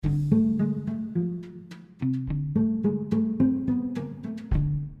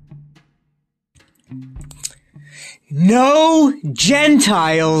No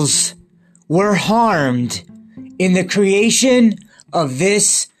Gentiles were harmed in the creation of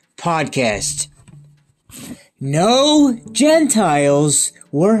this podcast. No Gentiles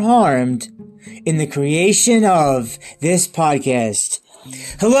were harmed in the creation of this podcast.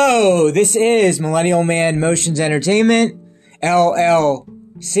 Hello, this is Millennial Man Motions Entertainment,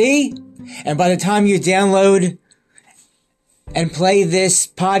 LLC, and by the time you download and play this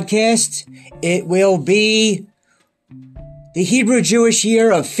podcast, it will be the Hebrew Jewish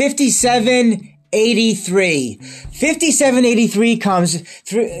year of 5783. 5783 comes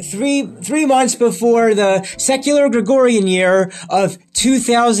three months before the secular Gregorian year of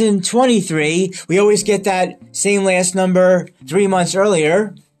 2023. We always get that same last number 3 months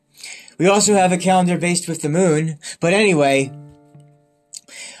earlier. We also have a calendar based with the moon. But anyway,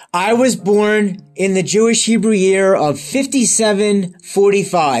 I was born in the Jewish Hebrew year of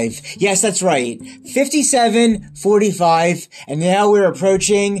 5745. Yes, that's right. 5745. And now we're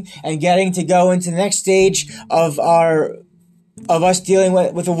approaching and getting to go into the next stage of us dealing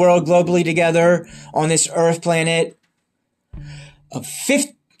with the world globally together on this Earth planet. Of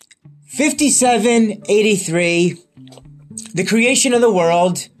 5783. The creation of the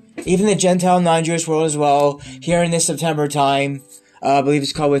world, even the Gentile non-Jewish world as well, here in this September time. I believe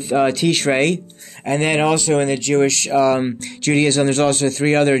it's called with Tishrei. And then also in the Jewish Judaism, there's also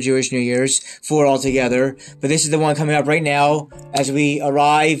 3 other Jewish New Years, 4 altogether. But this is the one coming up right now as we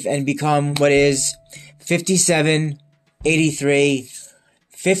arrive and become what is 5783.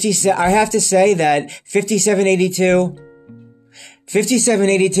 I have to say that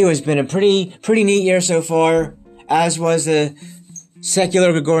 5782 has been a pretty neat year so far, as was the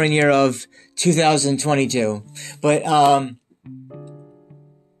secular Gregorian year of 2022. But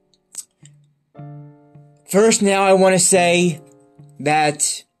first, now I want to say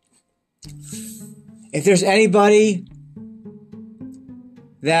that if there's anybody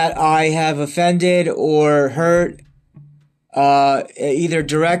that I have offended or hurt, either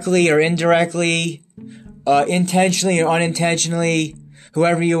directly or indirectly, intentionally or unintentionally,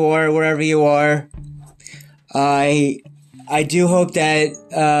 whoever you are, wherever you are, I do hope that,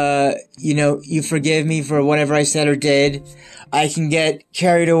 you forgive me for whatever I said or did. I can get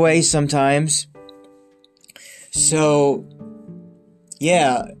carried away sometimes. So,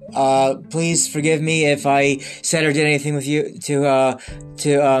 yeah, please forgive me if I said or did anything with you to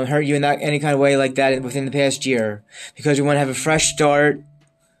hurt you in any kind of way like that within the past year. Because we want to have a fresh start,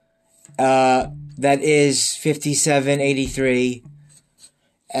 that is 5783.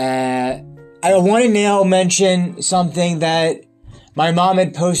 I want to now mention something that my mom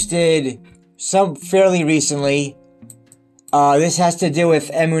had posted fairly recently. This has to do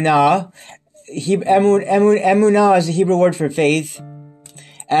with emunah. Emunah is the Hebrew word for faith,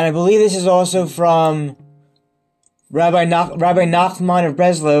 and I believe this is also from Rabbi Nachman of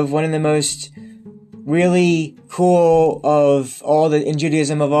Breslov, one of the most really cool in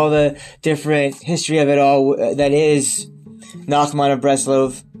Judaism of all the different history of it all, that is Nachman of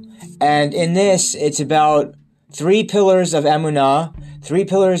Breslov. And in this, it's about 3 pillars of emunah, 3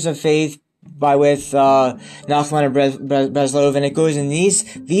 pillars of faith, with Nachman of Breslov, and it goes in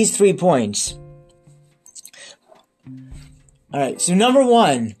these 3 points. Alright, so number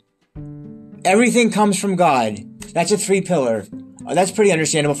 1, everything comes from God. That's a 3 pillar. That's pretty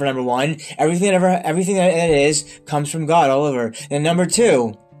understandable for number 1. Everything that is comes from God all over. And number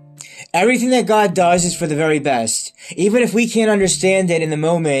 2, everything that God does is for the very best. Even if we can't understand it in the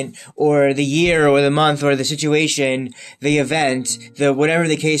moment, or the year, or the month, or the situation, the event, whatever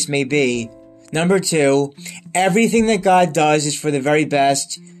the case may be. Number 2, everything that God does is for the very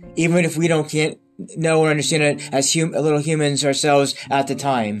best, even if we can't know or understand it as little humans ourselves at the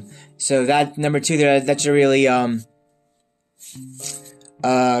time. So that number 2 there, that's a really I'm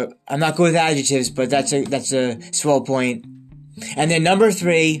not good with adjectives, but that's a swell point. And then number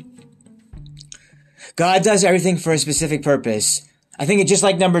 3, God does everything for a specific purpose. I think it's just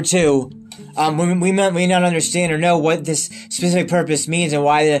like number 2. We may not understand or know what this specific purpose means and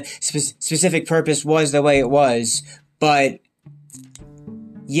why the specific purpose was the way it was. But,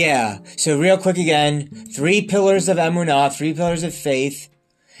 yeah. So real quick again, 3 pillars of emunah, 3 pillars of faith.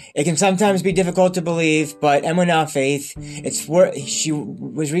 It can sometimes be difficult to believe, but emunah, faith, she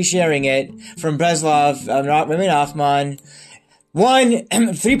was resharing it from Breslov, Rabbi Nachman. 1,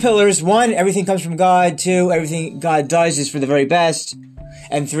 3 pillars. 1, everything comes from God. 2, everything God does is for the very best.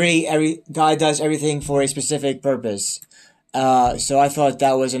 And 3, God does everything for a specific purpose. So I thought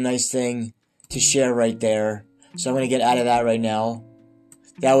that was a nice thing to share right there. So I'm going to get out of that right now.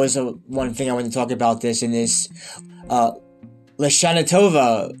 That was one thing I wanted to talk about in this LShanah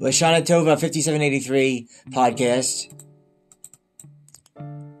Tovah, LShanah Tovah 5783 podcast.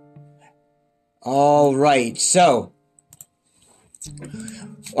 All right, so,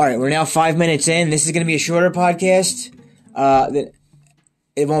 all right, we're now 5 minutes in. This is going to be a shorter podcast.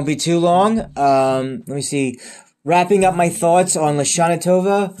 It won't be too long. Let me see. Wrapping up my thoughts on LShanah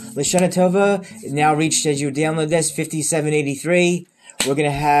Tovah. LShanah Tovah now reached, as you download this, 5783. We're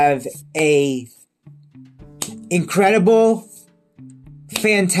going to have a incredible,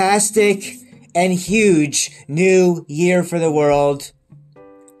 fantastic, and huge new year for the world.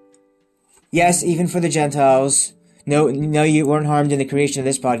 Yes, even for the Gentiles. No, you weren't harmed in the creation of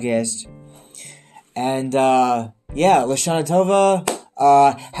this podcast. And, LShanah Tovah,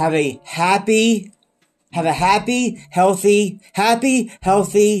 have a happy,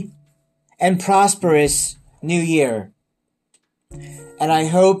 healthy, and prosperous new year. And I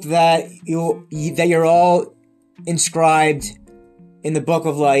hope that you're all inscribed in the book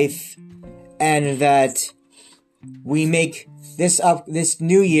of life, and that we make this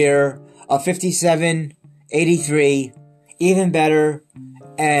new year of 5783 even better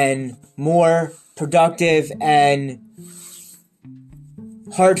and more productive and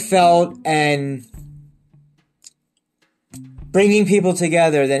heartfelt and bringing people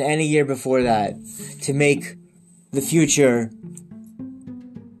together than any year before that, to make the future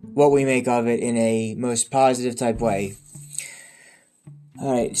what we make of it in a most positive type way.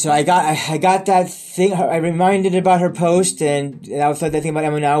 All right, so I got that thing. I reminded about her post, and I thought that thing about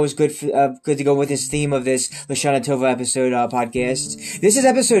Emma was good to go with this theme of this LShanah Tovah episode podcast. This is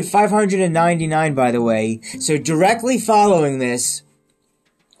episode 599, by the way. So directly following this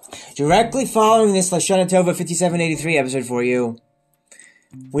LShanah Tovah 5783 episode for you,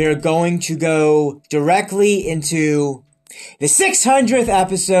 we are going to go directly into the 600th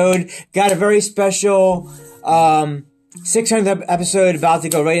episode. Got a very special 600th episode about to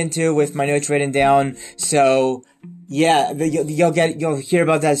go right into with my notes written down. So yeah, you'll hear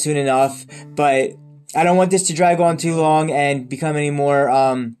about that soon enough. But I don't want this to drag on too long and become any more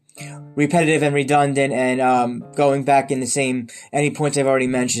repetitive and redundant and going back in any points I've already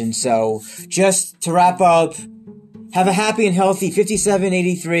mentioned. So just to wrap up, have a happy and healthy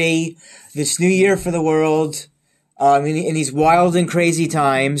 5783, this new year for the world, in these wild and crazy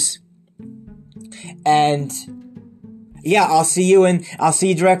times. And yeah, I'll see you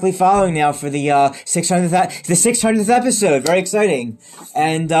directly following now for the 600th episode. Very exciting.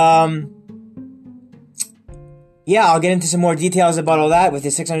 And I'll get into some more details about all that with the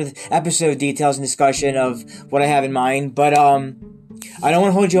 600th episode details and discussion of what I have in mind. But I don't want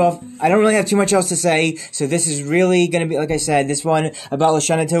to hold you off. I don't really have too much else to say. So this is really going to be, like I said, this one about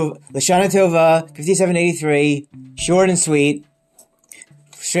LShanah Tovah 5783, short and sweet,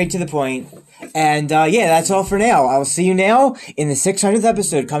 straight to the point. And that's all for now. I will see you now in the 600th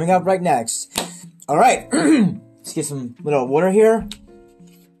episode coming up right next. All right, let's get some little water here.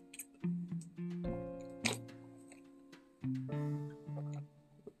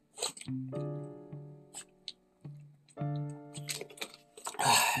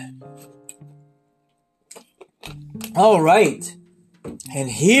 All right, and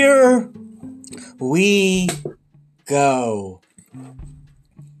here we go.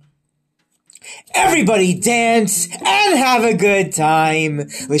 Everybody dance and have a good time.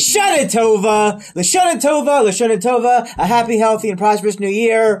 LShanah Tovah, LShanah Tovah, LShanah Tovah. A happy, healthy, and prosperous new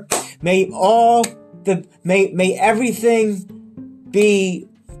year. May everything be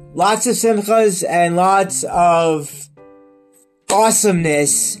lots of simchas and lots of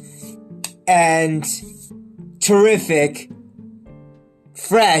awesomeness and terrific,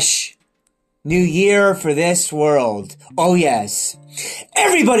 fresh new year for this world. Oh yes.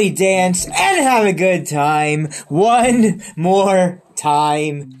 Everybody dance and have a good time. One more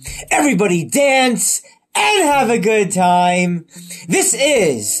time. Everybody dance and have a good time. This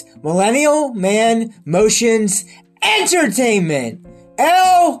is Millennial Man Motions Entertainment,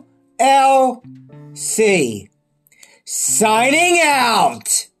 LLC, signing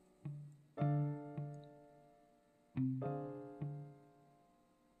out.